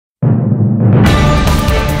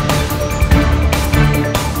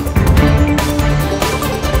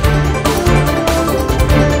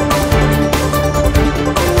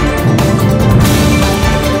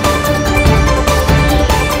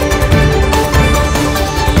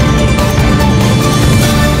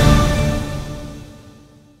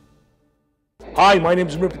Hi, my name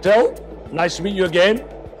is Patel. Nice to meet you again.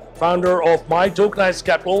 Founder of My Tokenized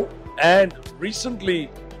Capital and recently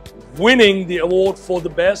winning the award for the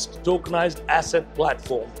best tokenized asset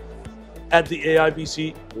platform at the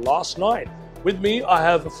AIBC last night. With me, I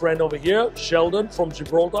have a friend over here, Sheldon from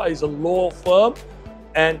Gibraltar. He's a law firm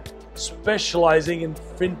and specializing in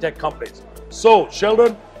fintech companies. So,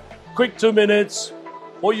 Sheldon, quick 2 minutes,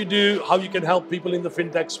 what you do, how you can help people in the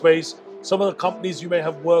fintech space, some of the companies you may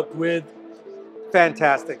have worked with.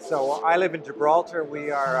 Fantastic. So I live in Gibraltar.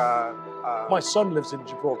 We are... My son lives in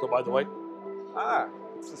Gibraltar, by the way.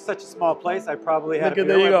 It's such a small place. I probably had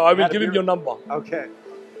There you go. I will give him your number. Okay.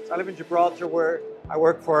 So I live in Gibraltar where I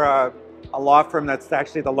work for a law firm that's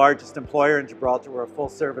actually the largest employer in Gibraltar. We're a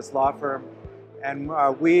full-service law firm. And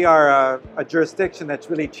we are a jurisdiction that's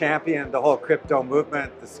really championed the whole crypto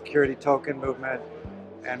movement, the security token movement.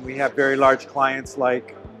 And we have very large clients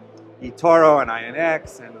like eToro and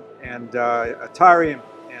INX and Atari.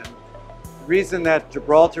 And the reason that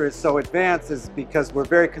Gibraltar is so advanced is because we're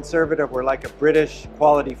very conservative. We're like a British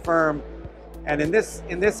quality firm. And in this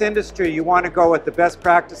industry, you want to go with the best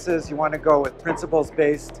practices. You want to go with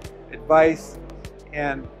principles-based advice.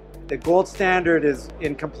 And the gold standard is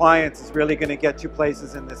in compliance is really going to get you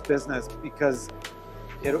places in this business because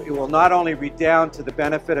it will not only redound to the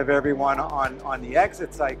benefit of everyone on the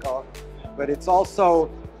exit cycle, but it's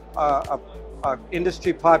also an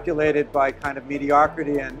industry populated by kind of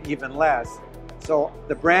mediocrity and even less. So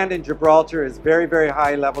the brand in Gibraltar is very, very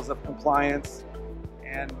high levels of compliance,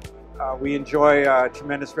 and we enjoy a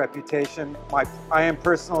tremendous reputation. I am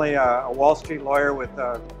personally a Wall Street lawyer with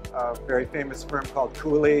a very famous firm called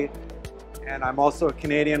Cooley, and I'm also a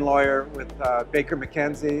Canadian lawyer with Baker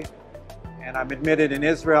McKenzie, and I'm admitted in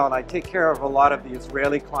Israel, and I take care of a lot of the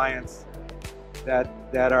Israeli clients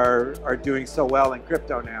that are doing so well in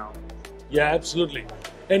crypto now. Yeah, absolutely.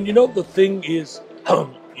 And you know, the thing is,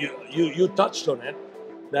 you touched on it,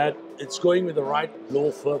 that it's going with the right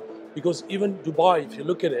law firm, because even Dubai, if you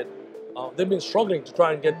look at it, they've been struggling to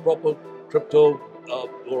try and get proper crypto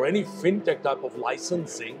or any fintech type of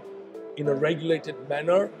licensing in a regulated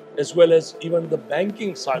manner, as well as even the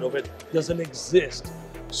banking side of it doesn't exist.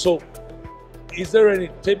 So is there any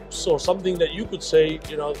tips or something that you could say,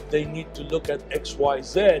 you know, they need to look at X, Y,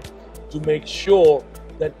 Z to make sure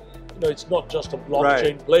that, you know, it's not just a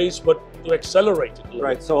blockchain place, but to accelerate it a little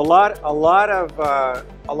bit? So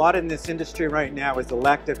a lot in this industry right now is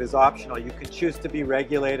elective, is optional. You can choose to be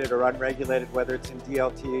regulated or unregulated, whether it's in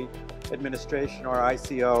DLT administration or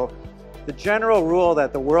ICO. The general rule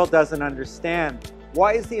that the world doesn't understand,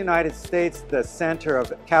 why is the United States the center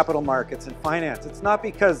of capital markets and finance? It's not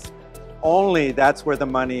because only that's where the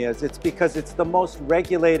money is. It's because it's the most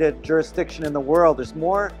regulated jurisdiction in the world. There's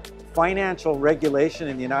more financial regulation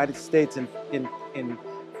in the United States in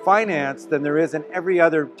finance than there is in every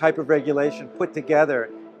other type of regulation put together.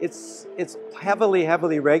 It's heavily,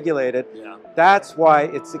 heavily regulated. Yeah. That's why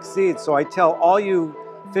it succeeds. So I tell all you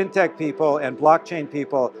fintech people and blockchain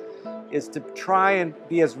people is to try and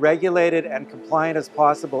be as regulated and compliant as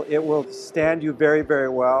possible. It will stand you very, very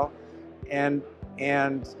well. And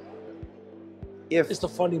if it's the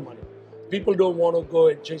funny money. People don't want to go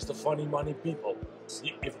and chase the funny money people.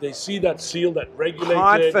 If they see that seal, that regulated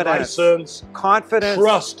license,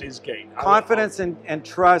 trust is gained. Confidence and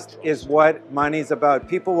trust is what money's about.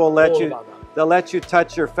 People will let you, they'll let you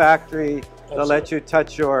touch your factory, they'll let you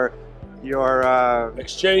touch your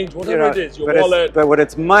exchange, whatever it is, your wallet. But when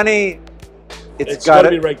it's money, it's got to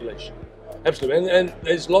be regulation. Absolutely. And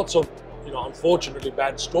there's lots of, you know, unfortunately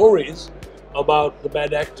bad stories about the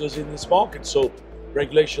bad actors in this market. So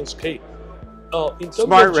regulation's key.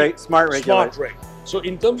 Smart regulation. So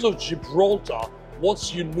in terms of Gibraltar,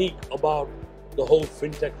 what's unique about the whole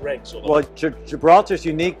fintech regs? Well, Gibraltar's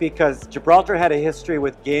unique because Gibraltar had a history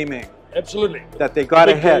with gaming. Absolutely. That they got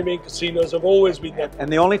ahead. Gaming casinos have always been there.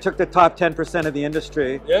 And they only took the top 10% of the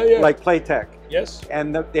industry, like Playtech. Yes.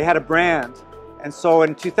 And they had a brand. And so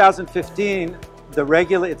in 2015,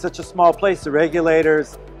 it's such a small place, the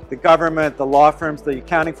regulators, the government, the law firms, the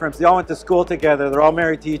accounting firms, they all went to school together. They're all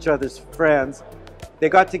married to each other's friends. They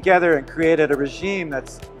got together and created a regime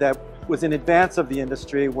that was in advance of the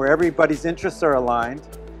industry, where everybody's interests are aligned.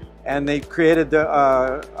 And they created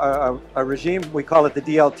a regime, we call it the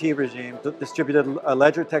DLT regime, the distributed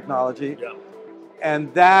ledger technology. Yeah.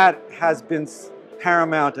 And that has been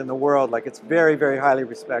paramount in the world. Like, it's very, very highly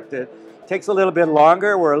respected. Takes a little bit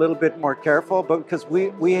longer. We're a little bit more careful, but because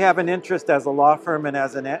we have an interest as a law firm and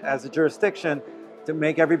as a jurisdiction to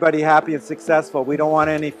make everybody happy and successful. We don't want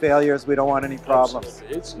any failures. We don't want any problems.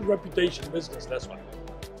 Absolutely. It's a reputation business, that's why.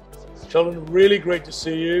 Sheldon, really great to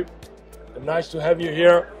see you. And nice to have you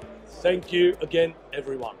here. thank you again,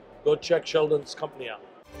 everyone. Go check Sheldon's company out.